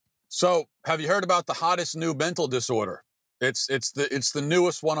So, have you heard about the hottest new mental disorder? It's the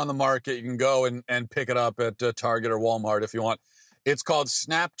newest one on the market. You can go and pick it up at Target or Walmart if you want. It's called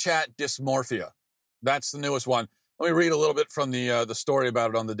Snapchat dysmorphia. That's the newest one. Let me read a little bit from the story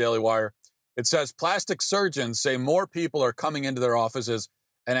about it on the Daily Wire. It says plastic surgeons say more people are coming into their offices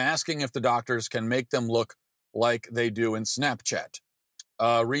and asking if the doctors can make them look like they do in Snapchat.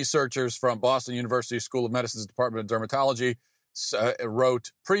 Researchers from Boston University School of Medicine's Department of Dermatology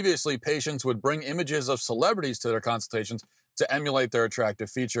wrote, previously, patients would bring images of celebrities to their consultations to emulate their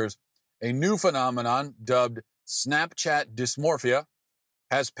attractive features. A new phenomenon, dubbed Snapchat dysmorphia,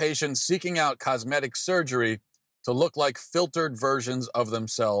 has patients seeking out cosmetic surgery to look like filtered versions of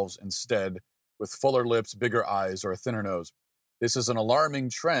themselves instead, with fuller lips, bigger eyes, or a thinner nose. This is an alarming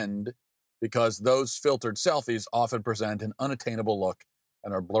trend because those filtered selfies often present an unattainable look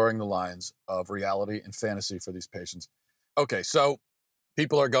and are blurring the lines of reality and fantasy for these patients. Okay, so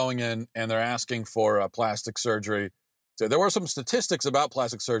people are going in and they're asking for plastic surgery. So there were some statistics about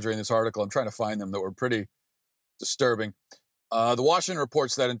plastic surgery in this article. I'm trying to find them that were pretty disturbing. The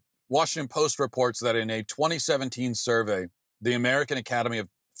Washington Post reports that in a 2017 survey, the American Academy of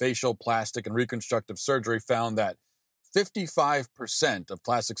Facial, Plastic, and Reconstructive Surgery found that 55% of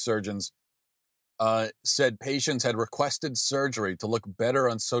plastic surgeons said patients had requested surgery to look better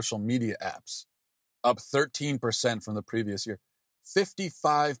on social media apps, up 13% from the previous year.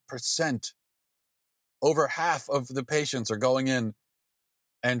 55%. Over half of the patients are going in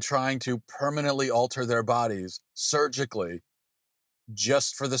and trying to permanently alter their bodies surgically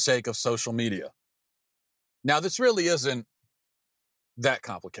just for the sake of social media. Now, this really isn't that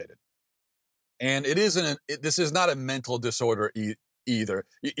complicated. And this is not a mental disorder either.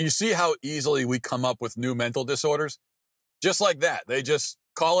 You see how easily we come up with new mental disorders? Just like that. They just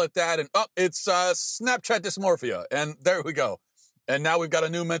call it that and, it's Snapchat dysmorphia. And there we go. And now we've got a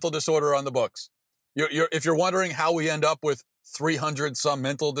new mental disorder on the books. If you're wondering how we end up with 300 some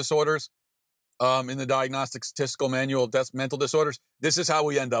mental disorders in the Diagnostic Statistical Manual of Mental Disorders, this is how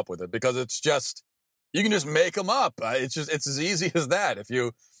we end up with it, because it's just, you can just make them up. It's as easy as that. If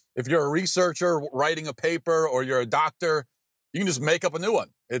you're a researcher writing a paper or you're a doctor, you can just make up a new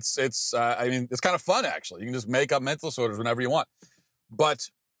one. It's kind of fun, actually. You can just make up mental disorders whenever you want. But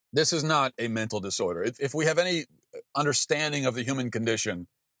this is not a mental disorder. If we have any understanding of the human condition,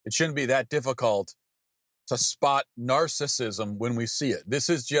 it shouldn't be that difficult to spot narcissism when we see it. This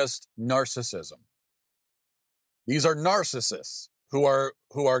is just narcissism. These are narcissists who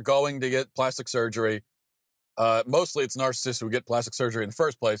are going to get plastic surgery. Mostly it's narcissists who get plastic surgery in the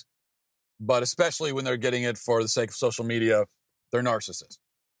first place, but especially when they're getting it for the sake of social media, they're narcissists.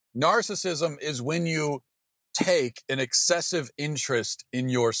 Narcissism is when you take an excessive interest in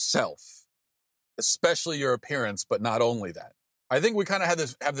yourself, especially your appearance, but not only that. I think we kind of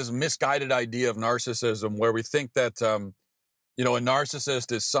have this misguided idea of narcissism where we think that, a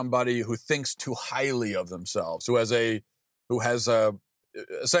narcissist is somebody who thinks too highly of themselves, who has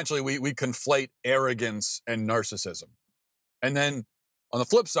essentially we conflate arrogance and narcissism. And then on the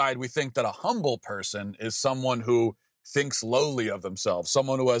flip side, we think that a humble person is someone who thinks lowly of themselves,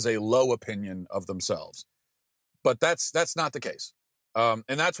 someone who has a low opinion of themselves. But that's not the case. And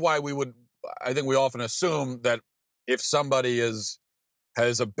that's why I think we often assume that if somebody has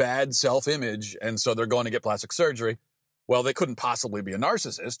a bad self-image and so they're going to get plastic surgery, well, they couldn't possibly be a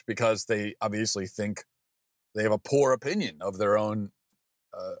narcissist because they obviously think they have a poor opinion of their own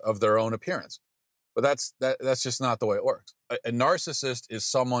appearance. But that's just not the way it works. A narcissist is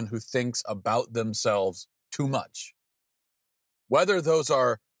someone who thinks about themselves too much. Whether those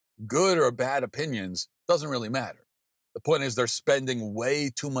are good or bad opinions doesn't really matter. The point is they're spending way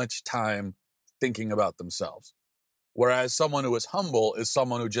too much time thinking about themselves. Whereas someone who is humble is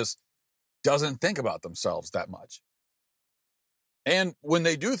someone who just doesn't think about themselves that much. And when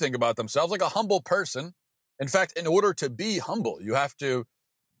they do think about themselves, like a humble person, in fact, in order to be humble,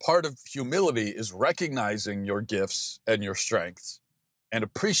 part of humility is recognizing your gifts and your strengths and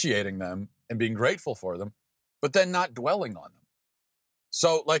appreciating them and being grateful for them, but then not dwelling on them.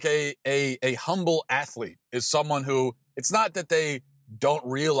 So like a humble athlete is someone who, it's not that they don't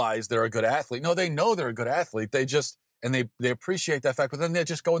realize they're a good athlete. No, they know they're a good athlete. They appreciate that fact, but then they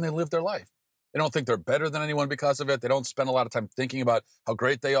just go and they live their life. They don't think they're better than anyone because of it. They don't spend a lot of time thinking about how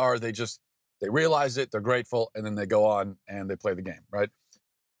great they are. They realize it, they're grateful, and then they go on and they play the game, right?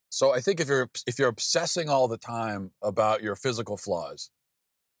 So I think if you're obsessing all the time about your physical flaws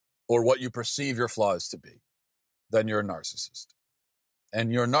or what you perceive your flaws to be, then you're a narcissist.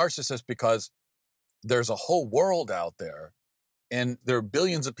 And you're a narcissist because there's a whole world out there and there are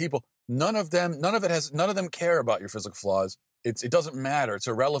billions of people. None of them care about your physical flaws. It doesn't matter. It's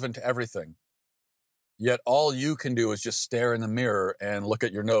irrelevant to everything. Yet all you can do is just stare in the mirror and look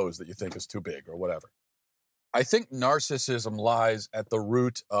at your nose that you think is too big or whatever. I think narcissism lies at the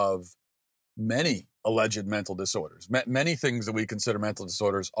root of many alleged mental disorders. Many things that we consider mental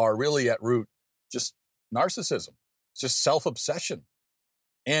disorders are really at root just narcissism. It's just self-obsession.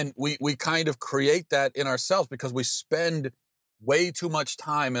 And we kind of create that in ourselves because we spend way too much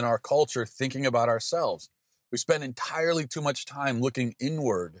time in our culture thinking about ourselves. We spend entirely too much time looking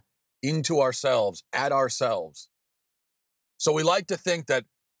inward into ourselves, at ourselves. So we like to think that,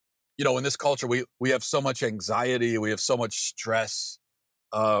 in this culture, we have so much anxiety, we have so much stress,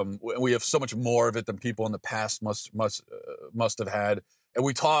 we have so much more of it than people in the past must have had. And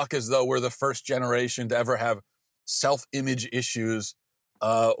we talk as though we're the first generation to ever have self-image issues,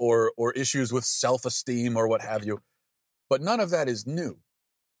 or issues with self-esteem or what have you. But none of that is new.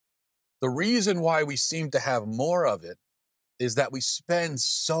 The reason why we seem to have more of it is that we spend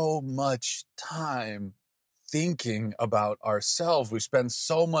so much time thinking about ourselves. We spend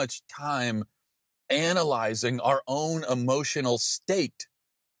so much time analyzing our own emotional state.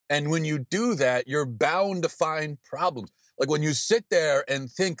 And when you do that, you're bound to find problems. Like when you sit there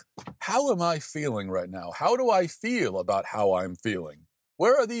and think, how am I feeling right now? How do I feel about how I'm feeling?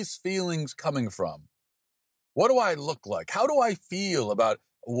 Where are these feelings coming from? What do I look like? How do I feel about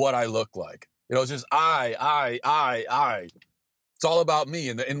what I look like? It's just I. It's all about me.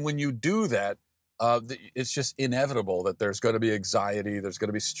 And when you do that, it's just inevitable that there's going to be anxiety, there's going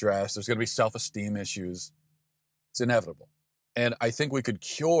to be stress, there's going to be self-esteem issues. It's inevitable. And I think we could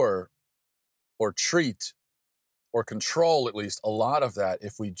cure or treat or control at least a lot of that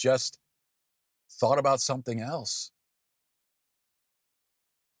if we just thought about something else.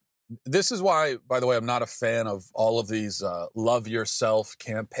 This is why, by the way, I'm not a fan of all of these love yourself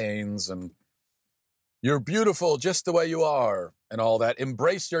campaigns and you're beautiful just the way you are and all that.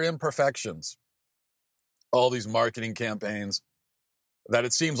 Embrace your imperfections. All these marketing campaigns that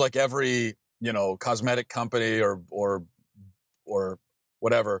it seems like every, cosmetic company or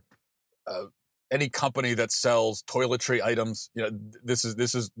whatever, any company that sells toiletry items, this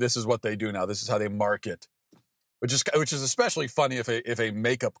is what they do now. This is how they market. Which is especially funny if a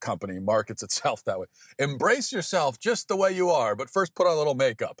makeup company markets itself that way. Embrace yourself just the way you are, but first put on a little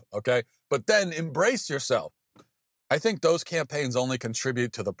makeup, okay? But then embrace yourself. I think those campaigns only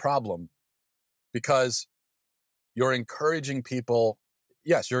contribute to the problem because you're encouraging people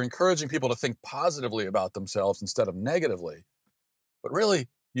to think positively about themselves instead of negatively. But really,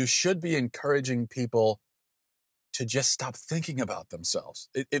 you should be encouraging people to just stop thinking about themselves.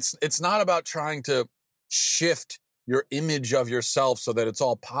 It's not about trying to shift your image of yourself so that it's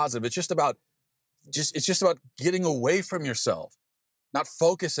all positive. It's just about getting away from yourself, not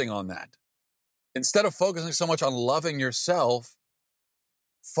focusing on that. Instead of focusing so much on loving yourself,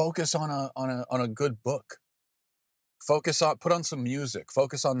 focus on a good book. Put on some music,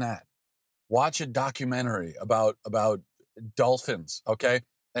 focus on that. Watch a documentary about dolphins, okay?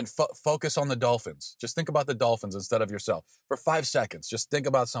 And focus on the dolphins. Just think about the dolphins instead of yourself. For 5 seconds, just think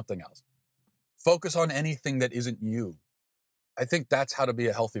about something else. Focus on anything that isn't you. I think that's how to be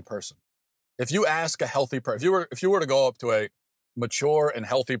a healthy person. If you ask a healthy person, if you were to go up to a mature and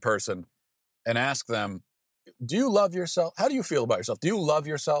healthy person and ask them, do you love yourself? How do you feel about yourself? Do you love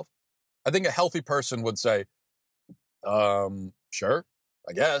yourself? I think a healthy person would say, sure,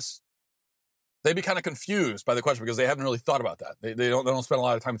 I guess. They'd be kind of confused by the question because they haven't really thought about that. They don't spend a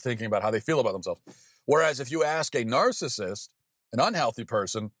lot of time thinking about how they feel about themselves. Whereas if you ask a narcissist, an unhealthy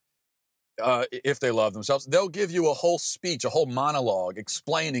person, if they love themselves, they'll give you a whole speech, a whole monologue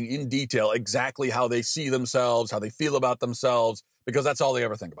explaining in detail exactly how they see themselves, how they feel about themselves, because that's all they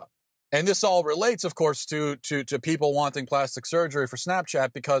ever think about. And this all relates, of course, to people wanting plastic surgery for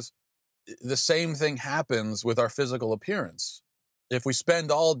Snapchat because the same thing happens with our physical appearance. If we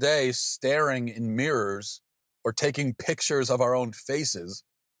spend all day staring in mirrors or taking pictures of our own faces,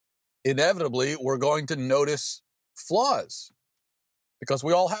 inevitably we're going to notice flaws because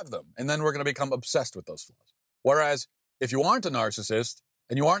we all have them. And then we're going to become obsessed with those flaws. Whereas if you aren't a narcissist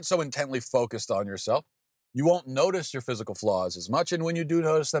and you aren't so intently focused on yourself, you won't notice your physical flaws as much. And when you do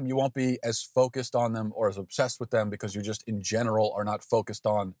notice them, you won't be as focused on them or as obsessed with them because you just in general are not focused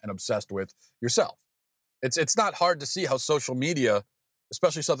on and obsessed with yourself. It's not hard to see how social media,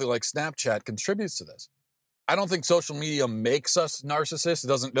 especially something like Snapchat, contributes to this. I don't think social media makes us narcissists.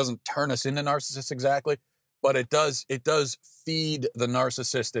 It doesn't turn us into narcissists exactly, but it does feed the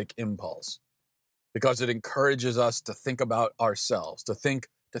narcissistic impulse because it encourages us to think about ourselves, to think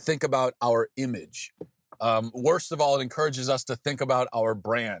about our image. Worst of all, it encourages us to think about our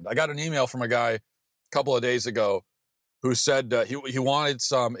brand. I got an email from a guy a couple of days ago who said he wanted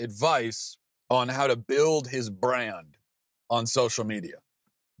some advice on how to build his brand on social media,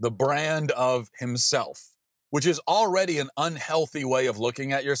 the brand of himself, which is already an unhealthy way of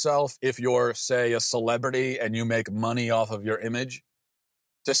looking at yourself if you're, say, a celebrity and you make money off of your image.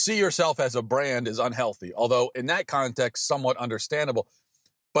 To see yourself as a brand is unhealthy, although in that context, somewhat understandable.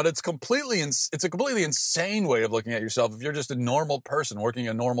 But it's a completely insane way of looking at yourself if you're just a normal person working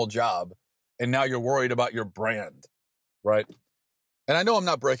a normal job and now you're worried about your brand, right? And I know I'm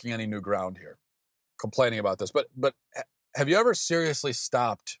not breaking any new ground here, complaining about this, but have you ever seriously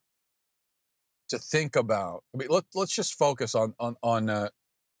stopped to think about? I mean, let's just focus on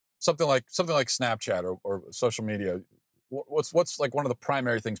something like Snapchat or social media. What's like one of the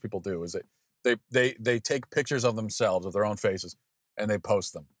primary things people do is they take pictures of themselves, of their own faces, and they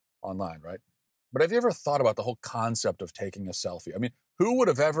post them online, right? But have you ever thought about the whole concept of taking a selfie? I mean, who would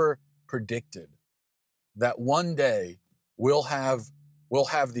have ever predicted that one day we'll have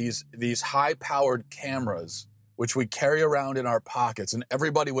these high-powered cameras which we carry around in our pockets, and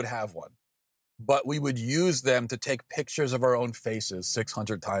everybody would have one, but we would use them to take pictures of our own faces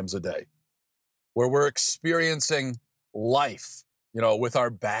 600 times a day, where we're experiencing life, with our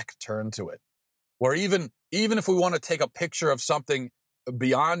back turned to it. Where even if we want to take a picture of something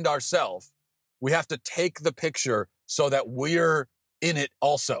beyond ourselves, we have to take the picture so that we're in it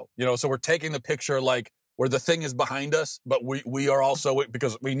also. So we're taking the picture like where the thing is behind us, but we are also,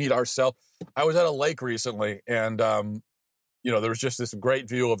 because we need ourselves. I was at a lake recently, and there was just this great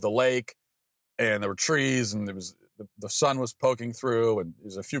view of the lake, and there were trees, and there was the sun was poking through, and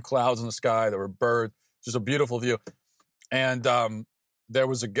there's a few clouds in the sky. There were birds, just a beautiful view. And there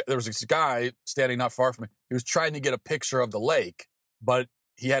was this guy standing not far from me. He was trying to get a picture of the lake, but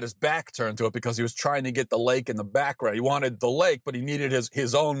he had his back turned to it because he was trying to get the lake in the background. He wanted the lake, but he needed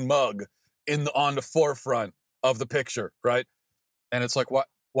his own mug on the forefront of the picture, right? And it's like,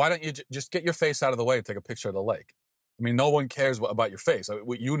 why don't you just get your face out of the way and take a picture of the lake? I mean, no one cares about your face.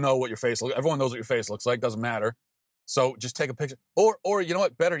 You know what your face looks like. Everyone knows what your face looks like. Doesn't matter. So just take a picture. Or you know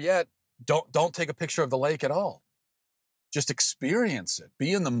what? Better yet, don't take a picture of the lake at all. Just experience it.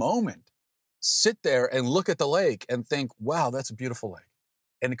 Be in the moment. Sit there and look at the lake and think, wow, that's a beautiful lake.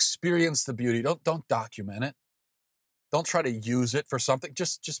 And experience the beauty. Don't document it. Don't try to use it for something.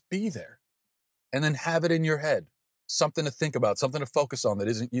 Just be there. And then have it in your head. Something to think about, something to focus on that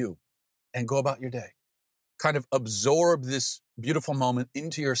isn't you. And go about your day. Kind of absorb this beautiful moment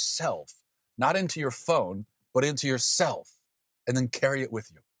into yourself. Not into your phone, but into yourself. And then carry it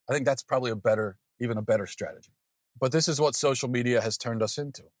with you. I think that's probably even a better strategy. But this is what social media has turned us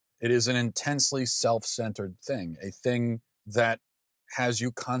into. It is an intensely self-centered thing, a thing that has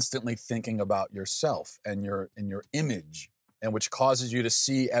you constantly thinking about yourself and your image, and which causes you to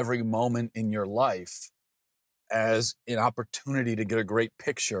see every moment in your life as an opportunity to get a great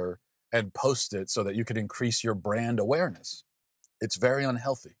picture and post it so that you can increase your brand awareness. It's very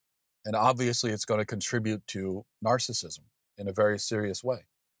unhealthy. And obviously it's going to contribute to narcissism in a very serious way.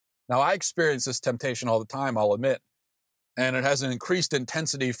 Now, I experience this temptation all the time, I'll admit, and it has an increased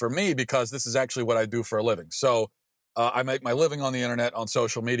intensity for me because this is actually what I do for a living. So I make my living on the internet, on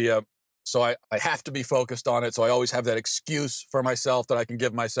social media, so I have to be focused on it, so I always have that excuse for myself that I can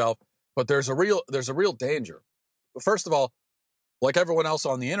give myself. But there's a real danger. First of all, like everyone else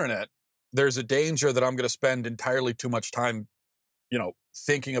on the internet, there's a danger that I'm going to spend entirely too much time,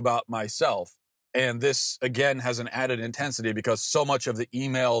 thinking about myself. And this, again, has an added intensity because so much of the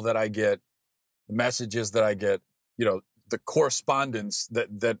email that I get, the messages that I get, the correspondence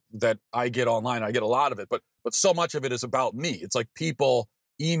that I get online, I get a lot of it, but so much of it is about me. It's like people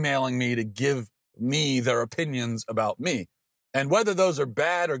emailing me to give me their opinions about me. And whether those are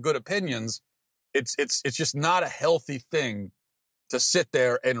bad or good opinions, it's just not a healthy thing to sit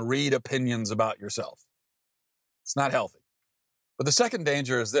there and read opinions about yourself. It's not healthy. But the second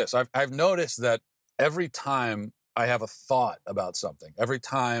danger is this. I've noticed that every time I have a thought about something, every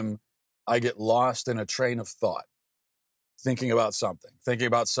time I get lost in a train of thought, thinking about something, thinking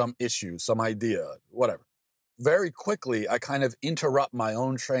about some issue, some idea, whatever, very quickly I kind of interrupt my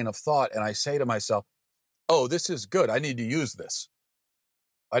own train of thought and I say to myself, oh, this is good. I need to use this.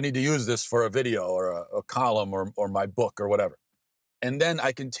 I need to use this for a video or a column or my book or whatever. And then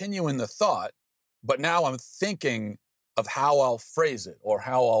I continue in the thought, but now I'm thinking of how I'll phrase it or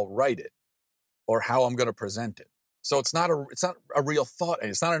how I'll write it or how I'm going to present it. So it's not a real thought.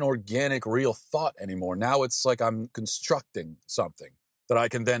 It's not an organic, real thought anymore. Now it's like I'm constructing something that I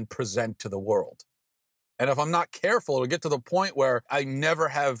can then present to the world. And if I'm not careful, it'll get to the point where I never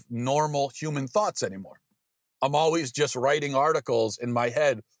have normal human thoughts anymore. I'm always just writing articles in my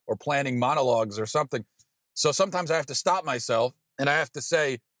head or planning monologues or something. So sometimes I have to stop myself and I have to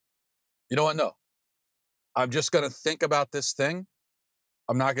say, you know what? No, I'm just going to think about this thing.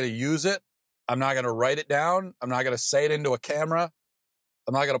 I'm not going to use it. I'm not going to write it down. I'm not going to say it into a camera.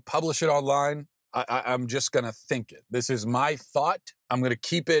 I'm not going to publish it online. I'm just going to think it. This is my thought. I'm going to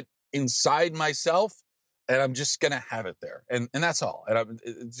keep it inside myself, and I'm just going to have it there. And that's all. And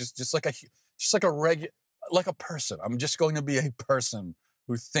it's just like a person. I'm just going to be a person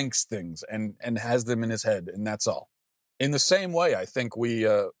who thinks things and has them in his head, and that's all. In the same way, I think we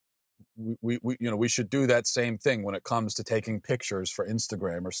should do that same thing when it comes to taking pictures for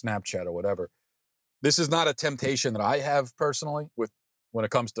Instagram or Snapchat or whatever. This is not a temptation that I have personally when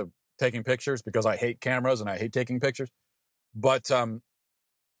it comes to taking pictures, because I hate cameras and I hate taking pictures. But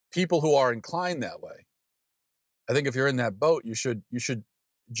people who are inclined that way, I think if you're in that boat, you should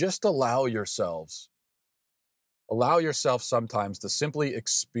just allow yourself sometimes to simply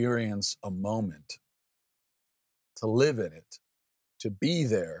experience a moment, to live in it, to be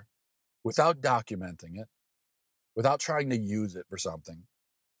there without documenting it, without trying to use it for something,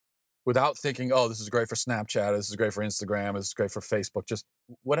 without thinking, oh, this is great for Snapchat, this is great for Instagram, this is great for Facebook, just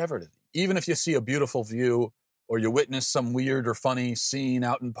whatever it is. Even if you see a beautiful view or you witness some weird or funny scene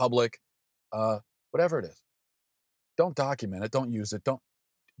out in public, whatever it is, don't document it, don't use it,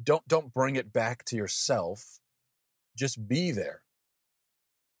 don't bring it back to yourself. Just be there.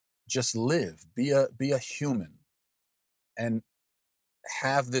 Just live. Be a human, and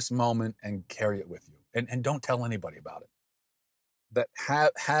have this moment and carry it with you. And don't tell anybody about it. That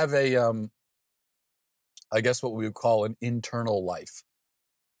have a I guess what we would call an internal life.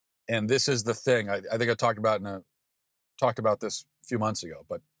 And this is the thing. I think I talked about this a few months ago,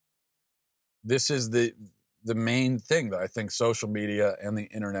 but this is the main thing that I think social media and the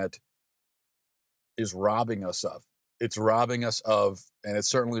internet is robbing us of. It's robbing us of, and it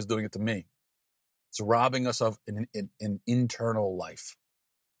certainly is doing it to me, it's robbing us of an internal life.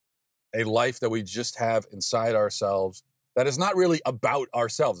 A life that we just have inside ourselves that is not really about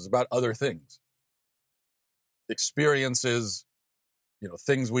ourselves. It's about other things. Experiences,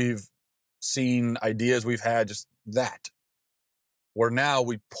 things we've seen, ideas we've had, just that. Where now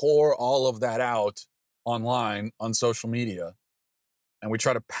we pour all of that out online on social media, and we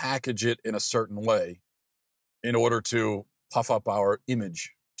try to package it in a certain way in order to puff up our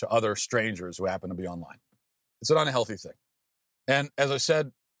image to other strangers who happen to be online. It's an unhealthy thing. And as I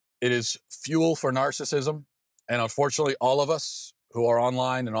said, it is fuel for narcissism. And unfortunately, all of us who are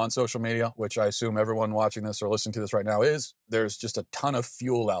online and on social media, which I assume everyone watching this or listening to this right now is, there's just a ton of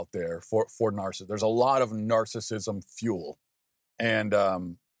fuel out there for narcissism. There's a lot of narcissism fuel. And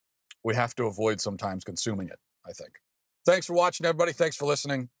we have to avoid sometimes consuming it, I think. Thanks for watching, everybody. Thanks for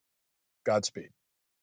listening. Godspeed.